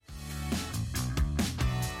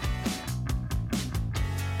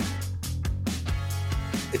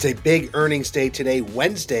It's a big earnings day today,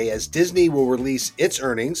 Wednesday, as Disney will release its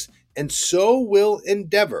earnings, and so will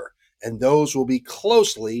Endeavor, and those will be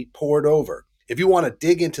closely poured over. If you want to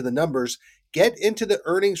dig into the numbers, get into the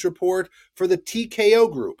earnings report for the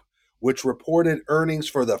TKO Group, which reported earnings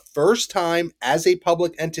for the first time as a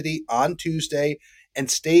public entity on Tuesday and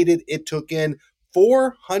stated it took in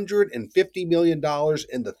 $450 million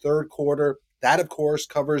in the third quarter. That, of course,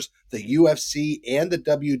 covers the UFC and the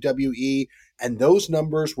WWE, and those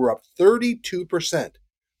numbers were up 32%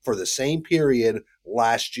 for the same period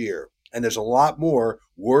last year. And there's a lot more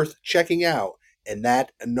worth checking out in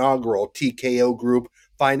that inaugural TKO Group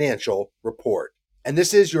financial report. And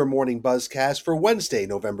this is your morning Buzzcast for Wednesday,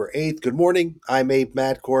 November 8th. Good morning. I'm Abe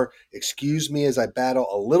Madcore. Excuse me as I battle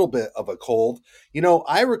a little bit of a cold.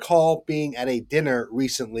 I recall being at a dinner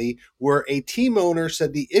recently where a team owner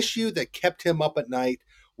said the issue that kept him up at night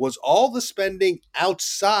was all the spending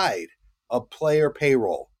outside of player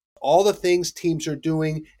payroll. All the things teams are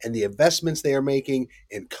doing and the investments they are making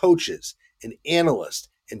in coaches, in analysts,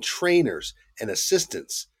 in trainers, and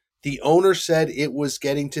assistants. The owner said it was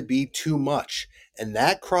getting to be too much, and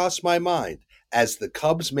that crossed my mind as the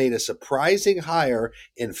Cubs made a surprising hire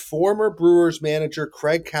in former Brewers manager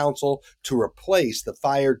Craig Counsell to replace the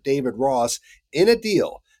fired David Ross in a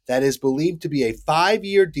deal that is believed to be a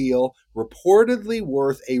 5-year deal, reportedly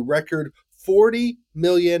worth a record $40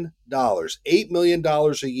 million, $8 million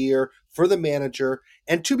a year for the manager.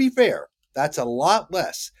 And to be fair, that's a lot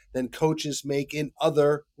less than coaches make in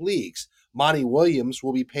other leagues. Monty Williams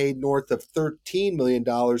will be paid north of $13 million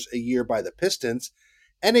a year by the Pistons.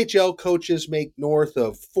 NHL coaches make north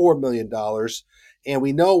of $4 million. And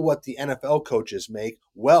we know what the NFL coaches make,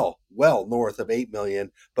 well north of $8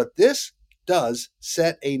 million. But this does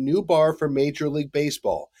set a new bar for Major League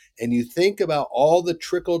Baseball. And you think about all the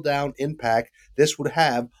trickle-down impact this would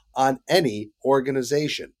have on any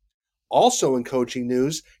organization. Also in coaching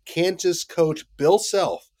news, Kansas coach Bill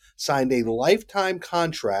Self signed a lifetime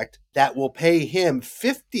contract that will pay him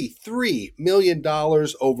 $53 million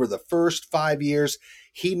over the first 5 years.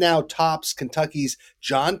 He now tops Kentucky's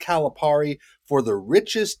John Calipari for the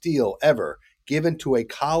richest deal ever given to a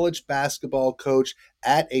college basketball coach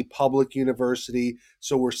at a public university.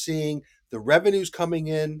 So we're seeing the revenues coming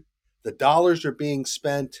in, the dollars are being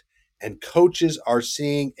spent, and coaches are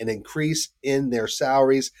seeing an increase in their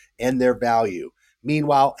salaries and their value.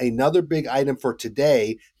 Meanwhile, another big item for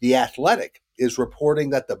today, The Athletic is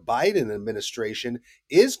reporting that the Biden administration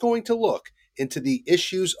is going to look into the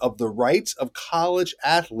issues of the rights of college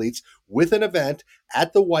athletes with an event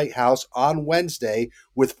at the White House on Wednesday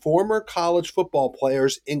with former college football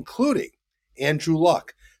players, including Andrew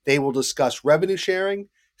Luck. They will discuss revenue sharing,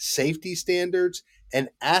 safety standards, and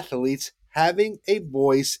athletes having a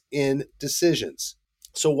voice in decisions.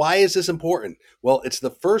 So why is this important? Well, it's the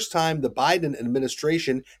first time the Biden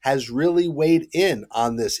administration has really weighed in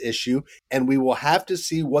on this issue, and we will have to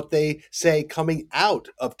see what they say coming out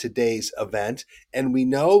of today's event. And we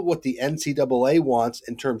know what the NCAA wants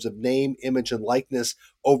in terms of name, image, and likeness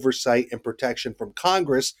oversight and protection from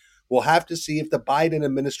Congress. We'll have to see if the Biden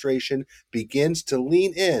administration begins to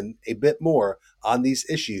lean in a bit more on these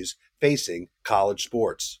issues facing college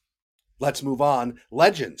sports. Let's move on.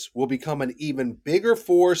 Legends will become an even bigger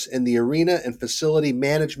force in the arena and facility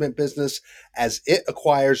management business as it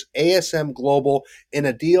acquires ASM Global in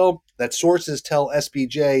a deal that sources tell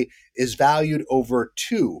SBJ is valued over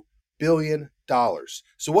 $2 billion.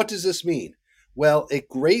 So what does this mean? Well, it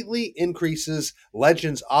greatly increases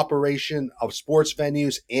Legends' operation of sports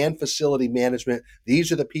venues and facility management.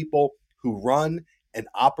 These are the people who run and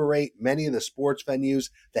operate many of the sports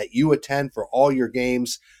venues that you attend for all your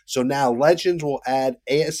games. So now Legends will add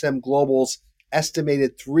ASM Global's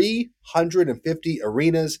estimated 350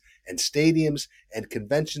 arenas and stadiums and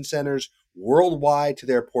convention centers worldwide to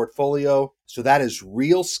their portfolio. So that is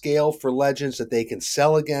real scale for Legends that they can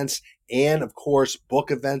sell against and, of course, book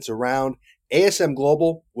events around. ASM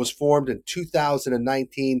Global was formed in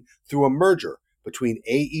 2019 through a merger between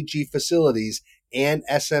AEG Facilities and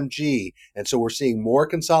SMG. And so we're seeing more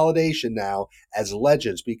consolidation now as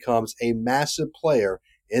Legends becomes a massive player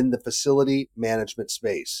in the facility management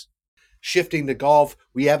space. Shifting to golf,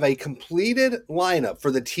 we have a completed lineup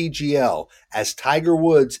for the TGL as Tiger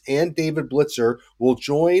Woods and David Blitzer will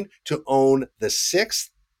join to own the sixth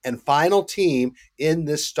and final team in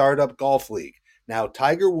this startup golf league. Now,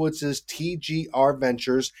 Tiger Woods' TGR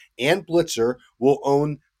Ventures and Blitzer will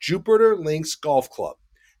own Jupiter Links Golf Club.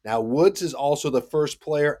 Now, Woods is also the first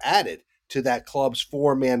player added to that club's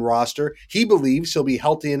 4-man roster. He believes he'll be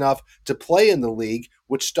healthy enough to play in the league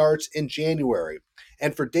which starts in January.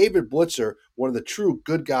 And for David Blitzer, one of the true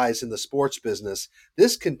good guys in the sports business,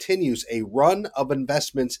 this continues a run of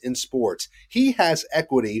investments in sports. He has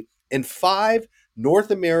equity in 5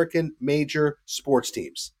 North American major sports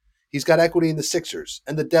teams. He's got equity in the Sixers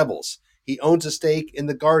and the Devils. He owns a stake in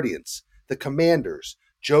the Guardians, the Commanders,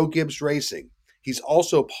 Joe Gibbs Racing. He's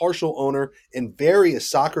also partial owner in various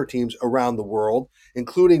soccer teams around the world,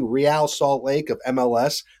 including Real Salt Lake of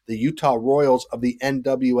MLS, the Utah Royals of the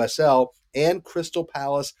NWSL, and Crystal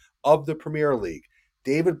Palace of the Premier League.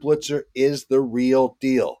 David Blitzer is the real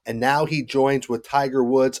deal. And now he joins with Tiger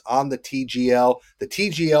Woods on the TGL. The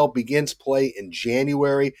TGL begins play in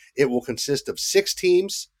January. It will consist of 6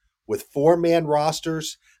 teams with 4-man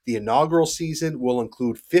rosters. The inaugural season will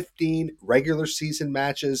include 15 regular season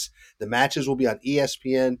matches. The matches will be on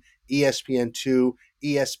ESPN, ESPN2,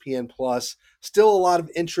 ESPN Plus. Still a lot of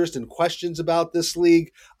interest and questions about this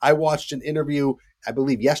league. I watched an interview, I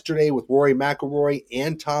believe yesterday, with Rory McIlroy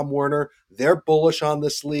and Tom Werner. They're bullish on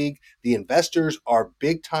this league. The investors are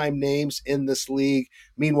big-time names in this league.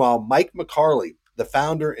 Meanwhile, Mike McCarley, the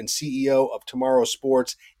founder and CEO of Tomorrow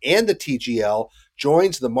Sports and the TGL,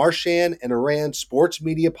 joins the Marchand and Iran Sports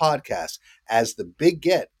Media Podcast as the big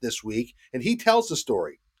get this week, and he tells the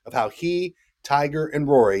story of how he, Tiger, and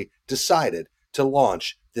Rory decided to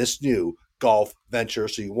launch this new golf venture,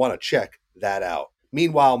 so you want to check that out.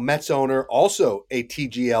 Meanwhile, Mets owner, also a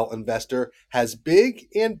TGL investor, has big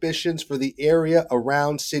ambitions for the area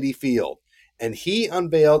around Citi Field, and he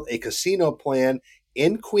unveiled a casino plan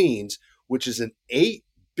in Queens, which is an $8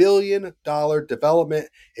 billion development.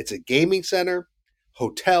 It's a gaming center,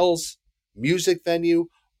 hotels, music venue,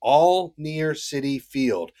 all near Citi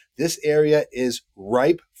Field. This area is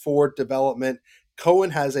ripe for development.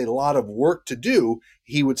 Cohen has a lot of work to do.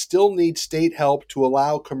 He would still need state help to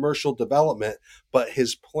allow commercial development, but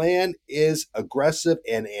his plan is aggressive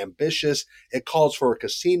and ambitious. It calls for a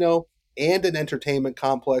casino and an entertainment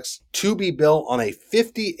complex to be built on a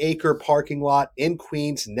 50-acre parking lot in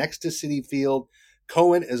Queens next to Citi Field.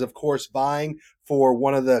 Cohen is, of course, vying for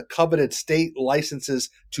one of the coveted state licenses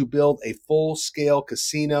to build a full-scale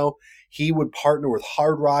casino. He would partner with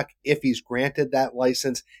Hard Rock if he's granted that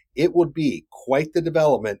license. It would be quite the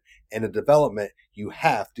development, and a development you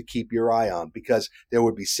have to keep your eye on, because there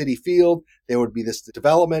would be Citi Field, there would be this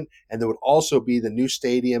development, and there would also be the new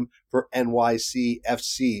stadium for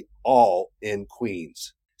NYCFC, all in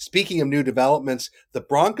Queens. Speaking of new developments, the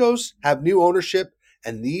Broncos have new ownership,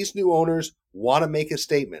 and these new owners want to make a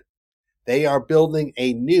statement. They are building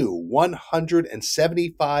a new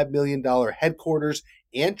 $175 million headquarters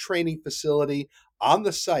and training facility on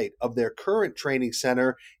the site of their current training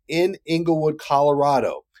center in Inglewood,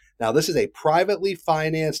 Colorado. Now, this is a privately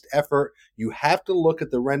financed effort. You have to look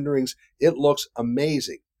at the renderings. It looks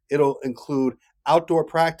amazing. It'll include outdoor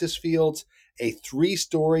practice fields, a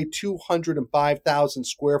 3-story, 205,000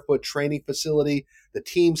 square foot training facility. The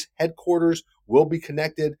team's headquarters will be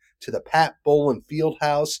connected to the Pat Bolin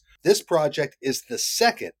Fieldhouse. This project is the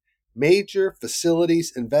second major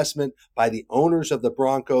facilities investment by the owners of the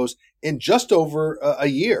Broncos in just over a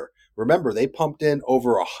year. Remember, they pumped in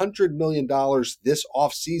over $100 million this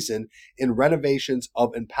offseason in renovations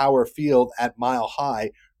of Empower Field at Mile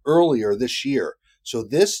High earlier this year. So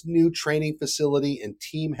this new training facility and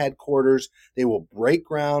team headquarters, they will break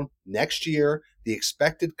ground next year. The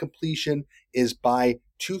expected completion is by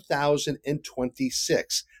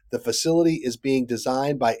 2026. The facility is being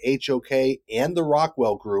designed by HOK and the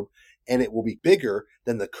Rockwell Group, and it will be bigger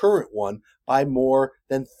than the current one by more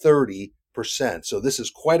than 30%. So this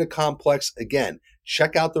is quite a complex. Again,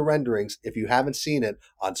 check out the renderings if you haven't seen it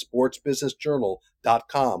on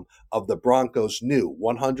sportsbusinessjournal.com of the Broncos' new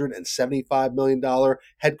 $175 million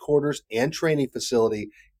headquarters and training facility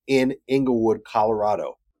in Inglewood,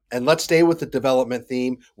 Colorado. And let's stay with the development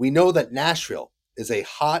theme. We know that Nashville is a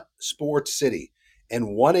hot sports city,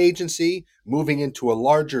 and one agency moving into a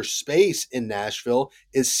larger space in Nashville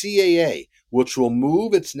is CAA, which will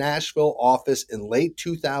move its Nashville office in late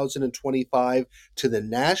 2025 to the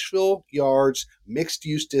Nashville Yards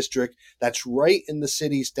mixed-use district that's right in the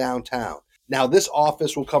city's downtown. Now, this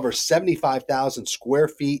office will cover 75,000 square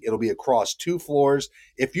feet. It'll be across 2 floors.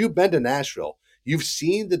 If you've been to Nashville, you've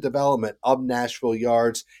seen the development of Nashville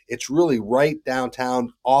Yards. It's really right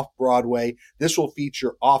downtown off Broadway. This will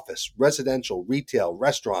feature office, residential, retail,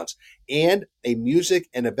 restaurants, and a music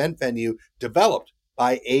and event venue developed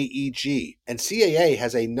by AEG. And CAA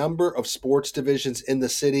has a number of sports divisions in the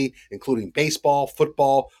city, including baseball,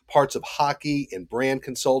 football, parts of hockey, and brand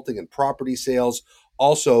consulting and property sales.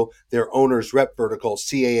 Also, their owner's rep vertical,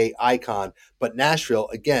 CAA Icon. But Nashville,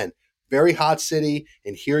 again, very hot city,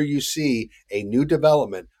 and here you see a new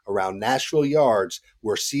development around Nashville Yards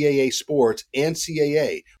where CAA Sports and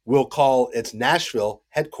CAA will call its Nashville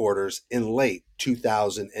headquarters in late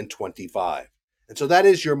 2025. And so that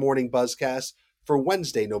is your morning Buzzcast for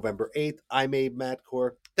Wednesday, November 8th. I'm Abe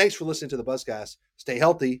Matcore. Thanks for listening to the Buzzcast. Stay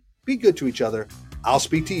healthy, be good to each other. I'll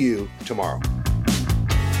speak to you tomorrow.